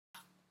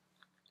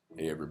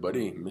Hey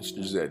everybody,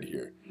 Mr. Zed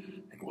here,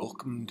 and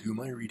welcome to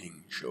my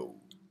reading show.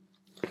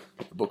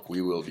 The book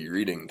we will be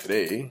reading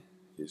today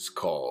is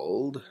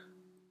called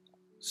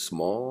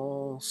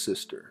Small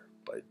Sister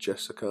by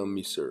Jessica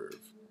Meserve.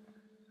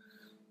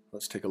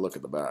 Let's take a look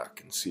at the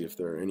back and see if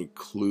there are any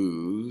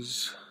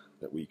clues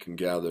that we can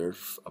gather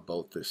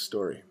about this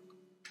story.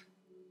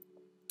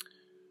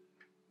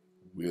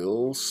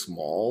 Will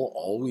Small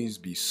always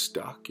be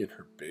stuck in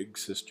her big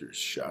sister's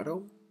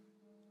shadow?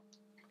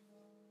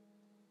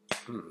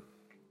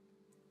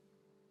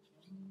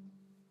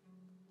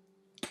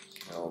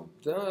 Now,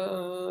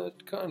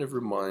 that kind of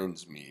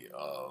reminds me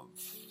of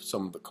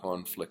some of the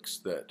conflicts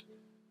that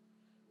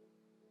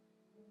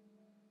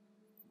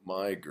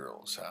my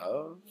girls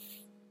have.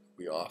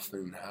 We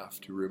often have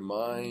to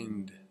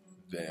remind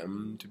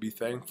them to be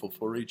thankful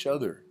for each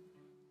other.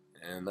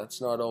 And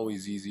that's not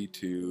always easy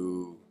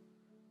to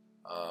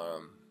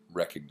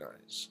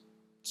recognize.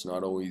 It's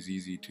not always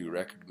easy to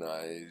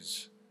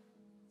recognize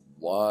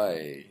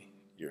why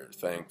you're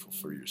thankful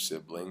for your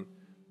sibling,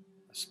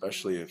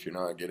 especially if you're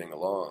not getting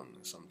along.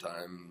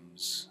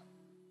 Sometimes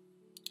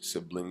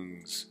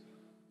siblings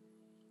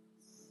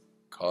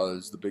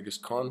cause the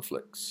biggest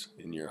conflicts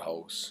in your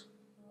house.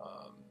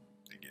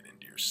 They get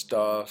into your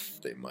stuff,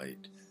 they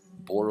might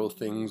borrow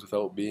things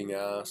without being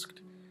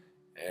asked,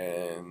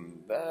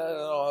 and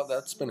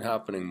that's been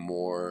happening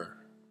more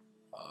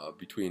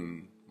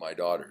between my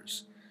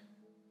daughters.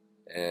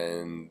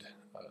 And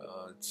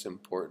it's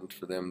important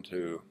for them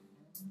to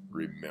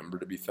remember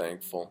to be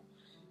thankful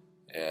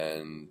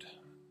and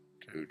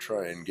to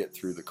try and get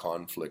through the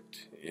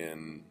conflict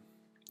in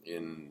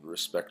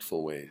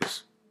respectful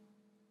ways.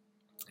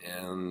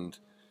 And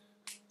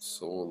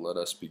so let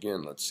us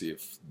begin. Let's see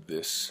if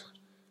this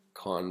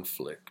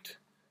conflict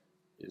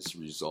is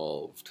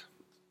resolved.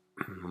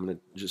 I'm going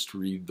to just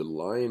read the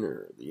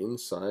liner. The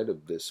inside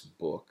of this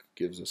book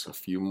gives us a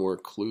few more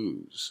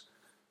clues.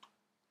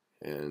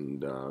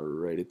 And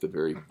right at the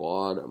very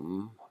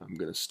bottom, I'm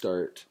going to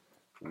start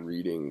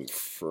reading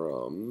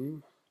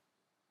from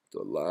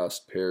the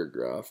last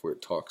paragraph where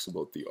it talks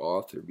about the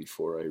author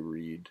before I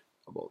read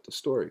about the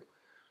story.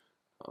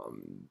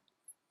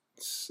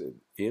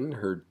 In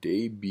her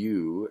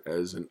debut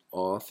as an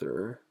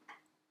author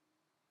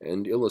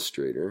and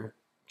illustrator,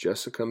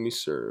 Jessica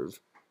Meserve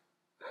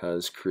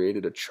has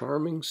created a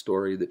charming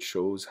story that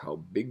shows how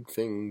big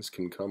things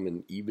can come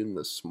in even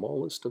the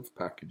smallest of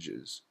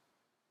packages.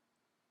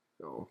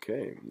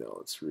 Okay, now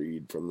let's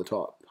read from the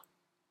top.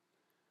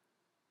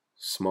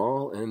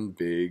 Small and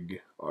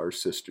big are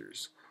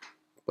sisters,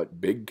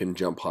 but big can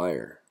jump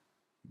higher.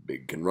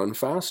 Big can run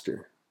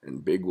faster,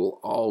 and big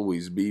will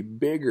always be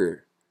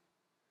bigger.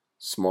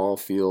 Small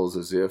feels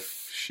as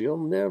if she'll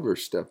never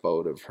step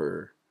out of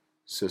her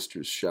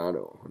sister's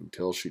shadow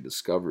until she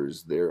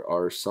discovers there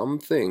are some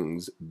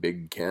things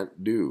big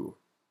can't do,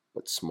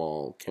 but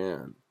small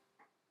can.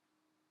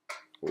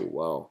 Oh,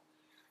 wow.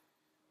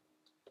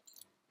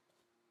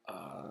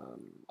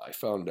 I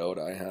found out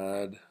I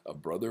had a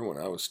brother when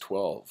I was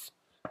 12,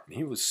 and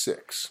he was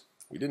 6.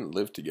 We didn't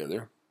live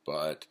together,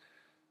 but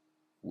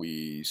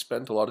we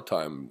spent a lot of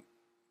time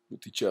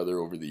with each other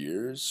over the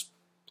years,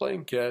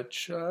 playing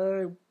catch.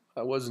 I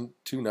wasn't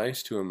too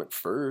nice to him at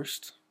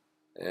first,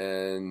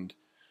 and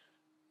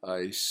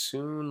I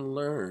soon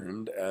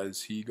learned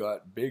as he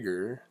got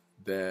bigger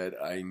that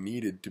I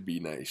needed to be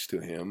nice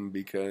to him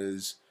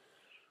because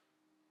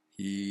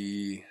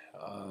he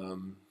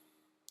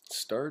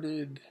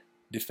started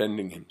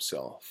defending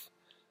himself.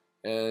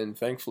 And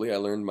thankfully I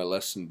learned my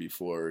lesson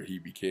before he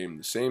became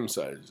the same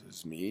size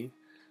as me,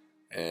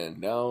 and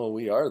now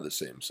we are the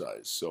same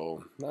size.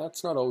 So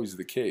that's not always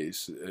the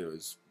case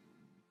as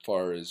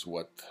far as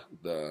what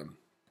the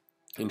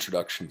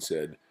introduction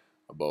said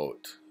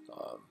about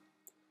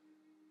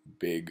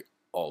big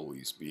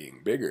always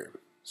being bigger.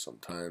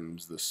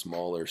 Sometimes the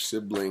smaller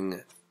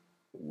sibling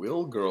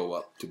will grow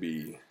up to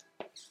be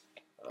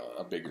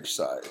a bigger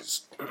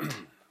size.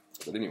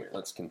 But anyway,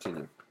 let's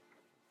continue.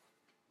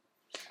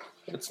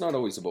 But it's not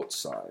always about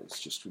size.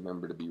 Just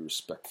remember to be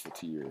respectful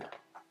to your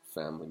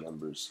family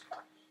members.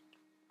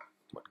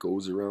 What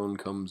goes around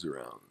comes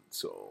around.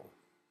 So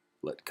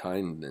let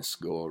kindness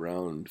go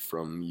around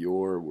from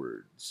your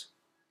words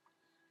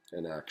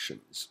and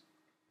actions.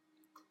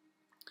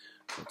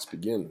 Let's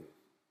begin.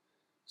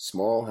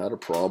 Small had a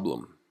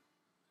problem.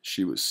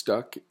 She was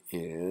stuck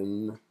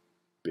in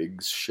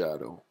Big's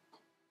shadow.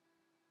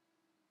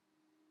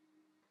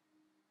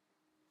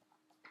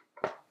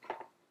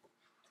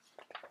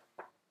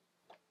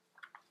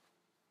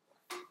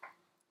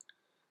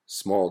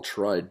 Small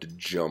tried to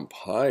jump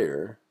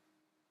higher,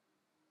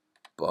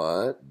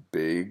 but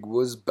Big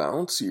was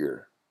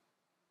bouncier.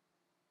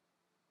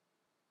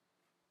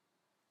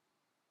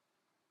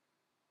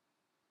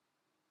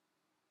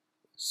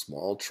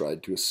 Small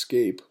tried to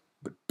escape,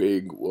 but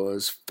Big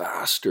was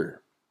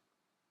faster.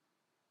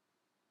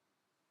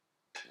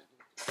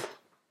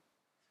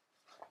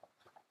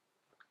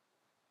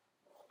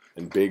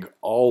 And Big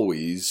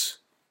always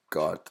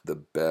got the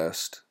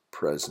best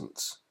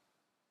presents.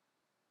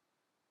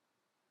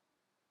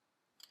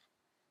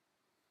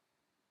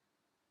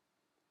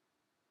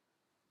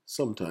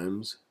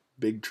 Sometimes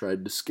Big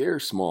tried to scare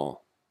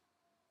Small.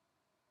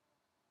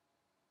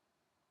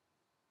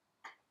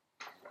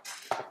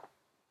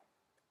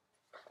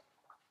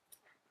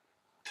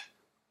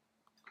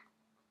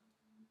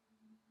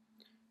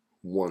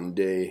 One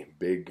day,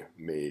 Big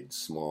made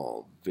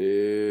Small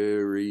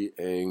very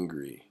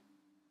angry.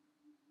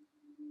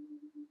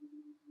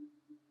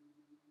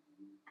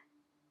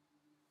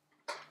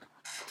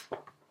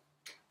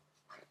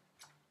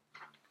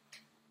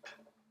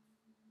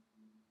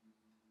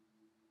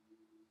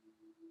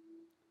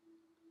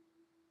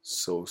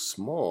 So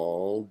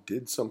Small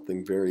did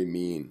something very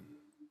mean.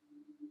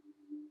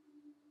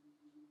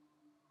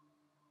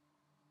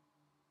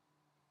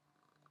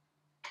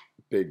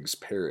 Big's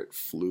parrot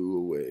flew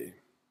away.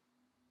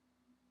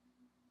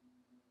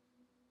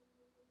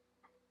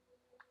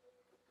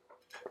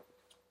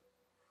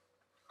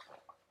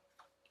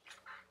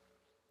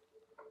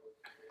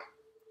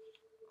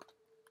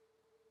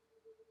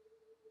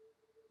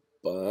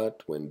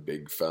 But when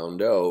Big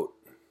found out,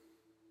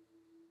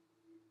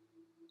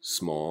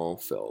 Small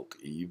felt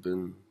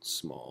even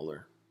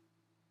smaller.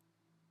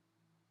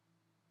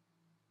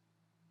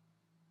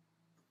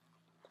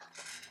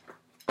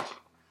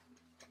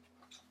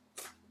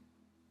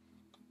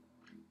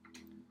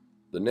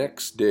 The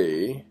next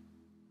day,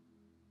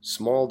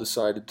 Small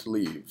decided to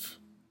leave.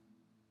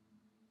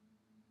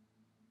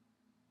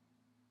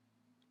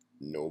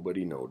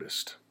 Nobody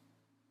noticed.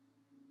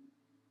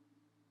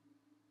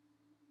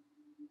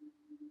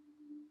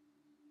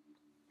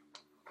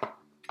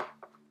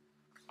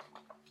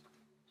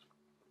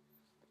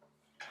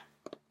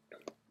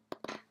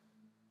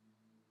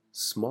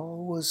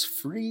 Small was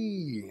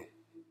free.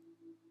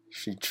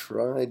 She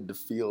tried to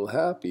feel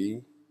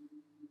happy,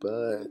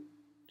 but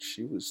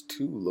she was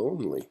too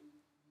lonely.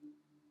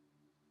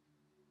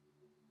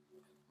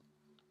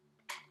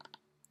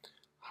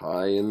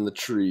 High in the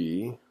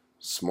tree,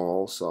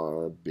 Small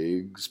saw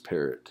Big's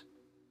parrot.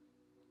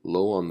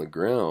 Low on the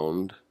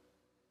ground,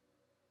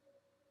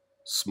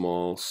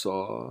 Small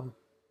saw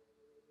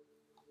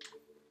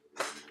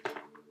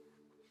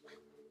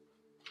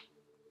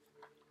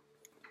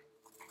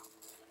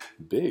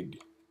Big.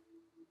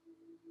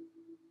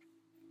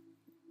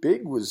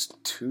 Big was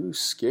too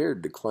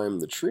scared to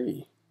climb the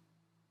tree.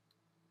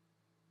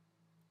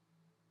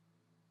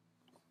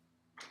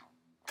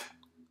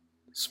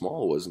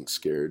 Small wasn't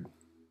scared.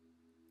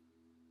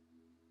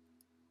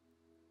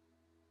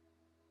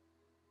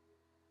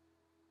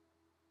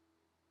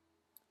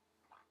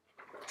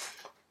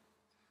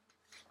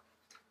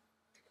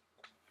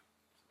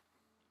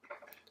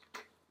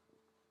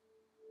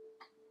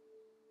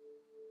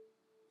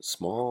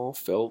 Small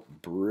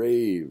felt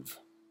brave.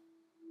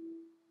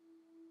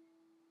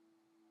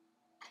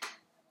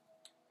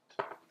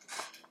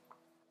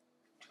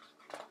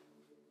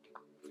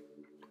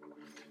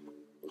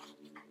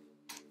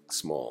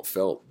 Small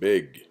felt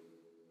big.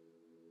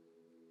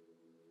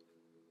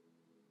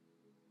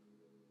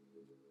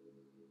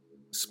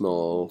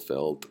 Small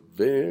felt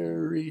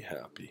very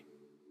happy.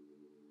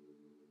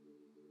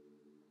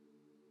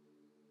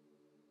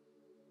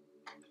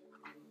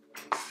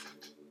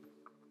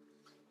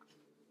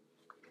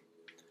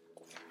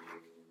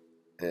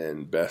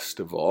 And best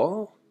of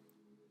all,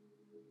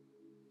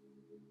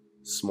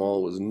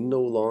 Small was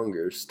no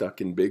longer stuck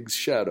in Big's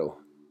shadow.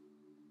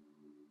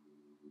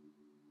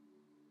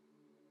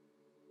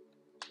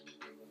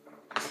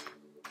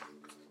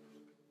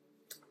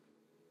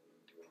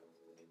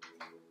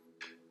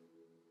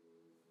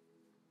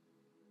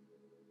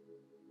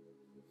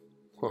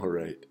 All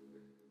right.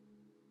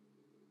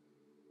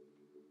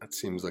 That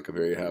seems like a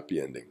very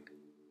happy ending.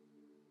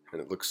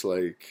 And it looks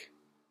like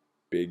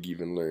Big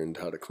even learned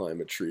how to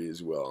climb a tree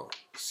as well,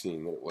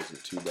 seeing that it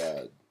wasn't too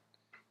bad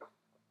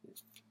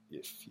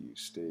if you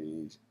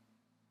stay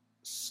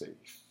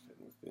safe and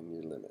within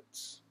your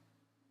limits.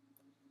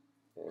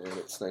 And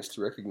it's nice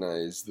to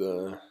recognize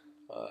the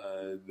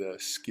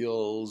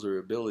skills and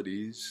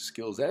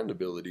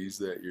abilities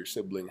that your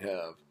sibling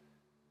have.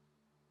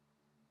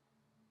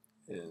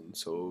 And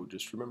so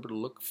just remember to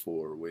look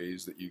for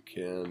ways that you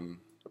can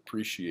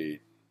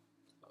appreciate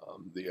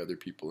the other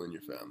people in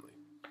your family.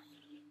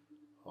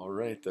 All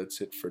right,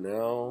 that's it for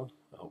now.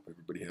 I hope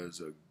everybody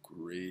has a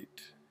great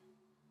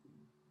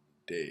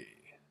day.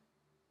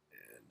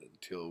 And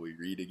until we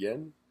read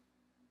again,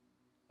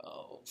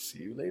 I'll see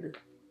you later.